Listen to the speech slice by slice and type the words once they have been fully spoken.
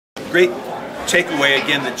great takeaway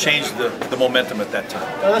again that changed the momentum at that time.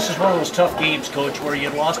 Well, this is one of those tough games, Coach, where you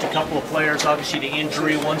lost a couple of players, obviously to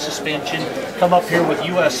injury, one suspension. Come up here with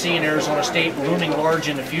USC and Arizona State looming large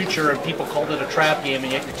in the future, and people called it a trap game,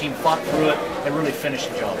 and yet your team fought through it and really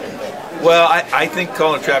finished the job. Well, I think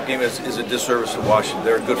calling a trap game is a disservice to Washington.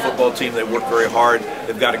 They're a good football team. They work very hard.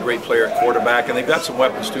 They've got a great player at quarterback, and they've got some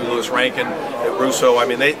weapons too. Lewis Rankin, Russo. I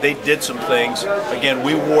mean, they did some things. Again,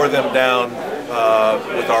 we wore them down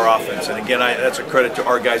with our offense, and again, that's a credit to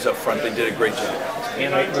our guys up front. They did a great job.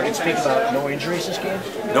 And we can speak about no injuries this game?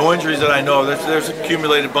 No injuries that I know. There's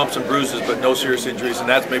accumulated bumps and bruises, but no serious injuries, and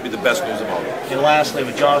that's maybe the best news of all. And lastly,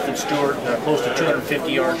 with Jonathan Stewart, close to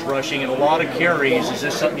 250 yards rushing and a lot of carries, is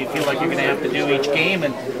this something you feel like you're going to have to do each game?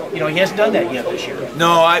 And, you know, he hasn't done that yet this year.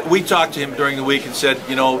 No, we talked to him during the week and said,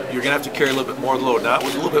 you know, you're going to have to carry a little bit more load. Now, it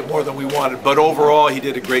was a little bit more than we wanted, but overall, he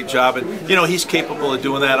did a great job. And, you know, he's capable of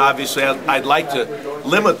doing that. Obviously, I'd like to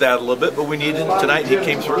limit that a little bit, but we needed him tonight. He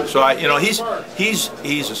came through. So, you know, he's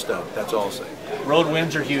a stud. That's all I'll say. Road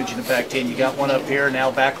wins are huge in the Pac-10. You got one up here, now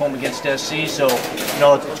back home against SC. So, you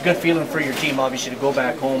know, it's a good feeling for your team, obviously, to go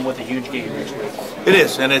back home with a huge game next week. It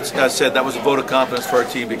is, and it's, I said, that was a vote of confidence for our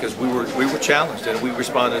team because we were challenged and we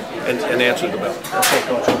responded and answered the bell. Okay,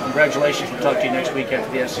 Coach. Well, congratulations. We'll talk to you next week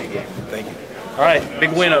after the SC game. Thank you. All right,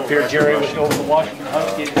 big win up here, Jerry, over the Washington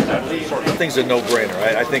Huskies. I think it's a no-brainer.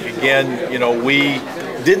 I think, again, you know, we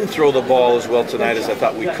didn't throw the ball as well tonight as I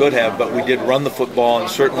thought we could have, but we did run the football, and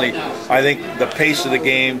certainly I think the pace of the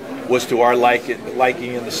game was to our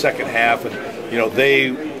liking in the second half, and, you know,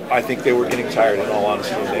 I think they were getting tired, in all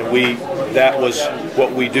honesty, and that was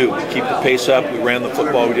what we do. We keep the pace up, we ran the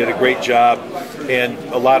football, we did a great job, and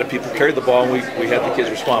a lot of people carried the ball, and we had the kids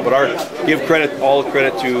respond. But give all the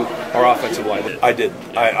credit to our offensive line. I did.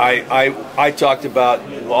 I talked about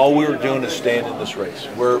all we were doing is staying in this race.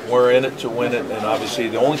 We're in it to win it, and obviously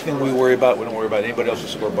the only thing we don't worry about anybody else's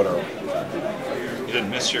score but our own. You didn't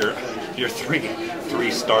miss your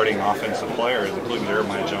three starting offensive players, including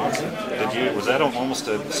Jeremiah Johnson. Was that almost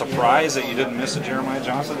a surprise that you didn't miss a Jeremiah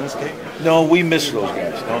Johnson this game? No, we missed those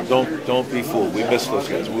guys. Don't be fooled. We missed those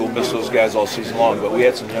guys. We'll miss those guys all season long. But we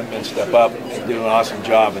had some young men step up and do an awesome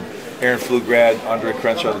job. And Aaron Pflugrad, Andre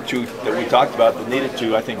Crenshaw, the two that we talked about that needed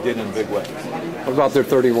to, I think, did in a big way. What about their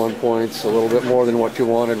 31 points? A little bit more than what you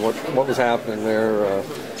wanted. What was happening there?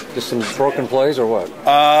 Just some broken plays or what?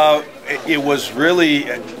 It was really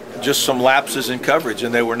just some lapses in coverage,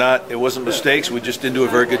 and it wasn't mistakes. We just didn't do a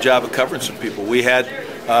very good job of covering some people. We had,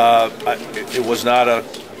 it was not a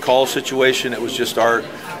call situation. It was just our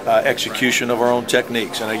execution of our own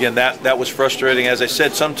techniques. And again, that was frustrating. As I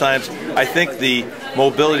said, sometimes I think the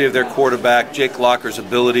mobility of their quarterback, Jake Locker's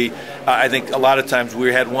ability, I think a lot of times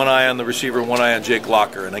we had one eye on the receiver and one eye on Jake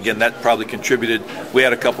Locker. And again, that probably contributed. We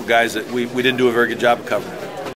had a couple guys that we didn't do a very good job of covering.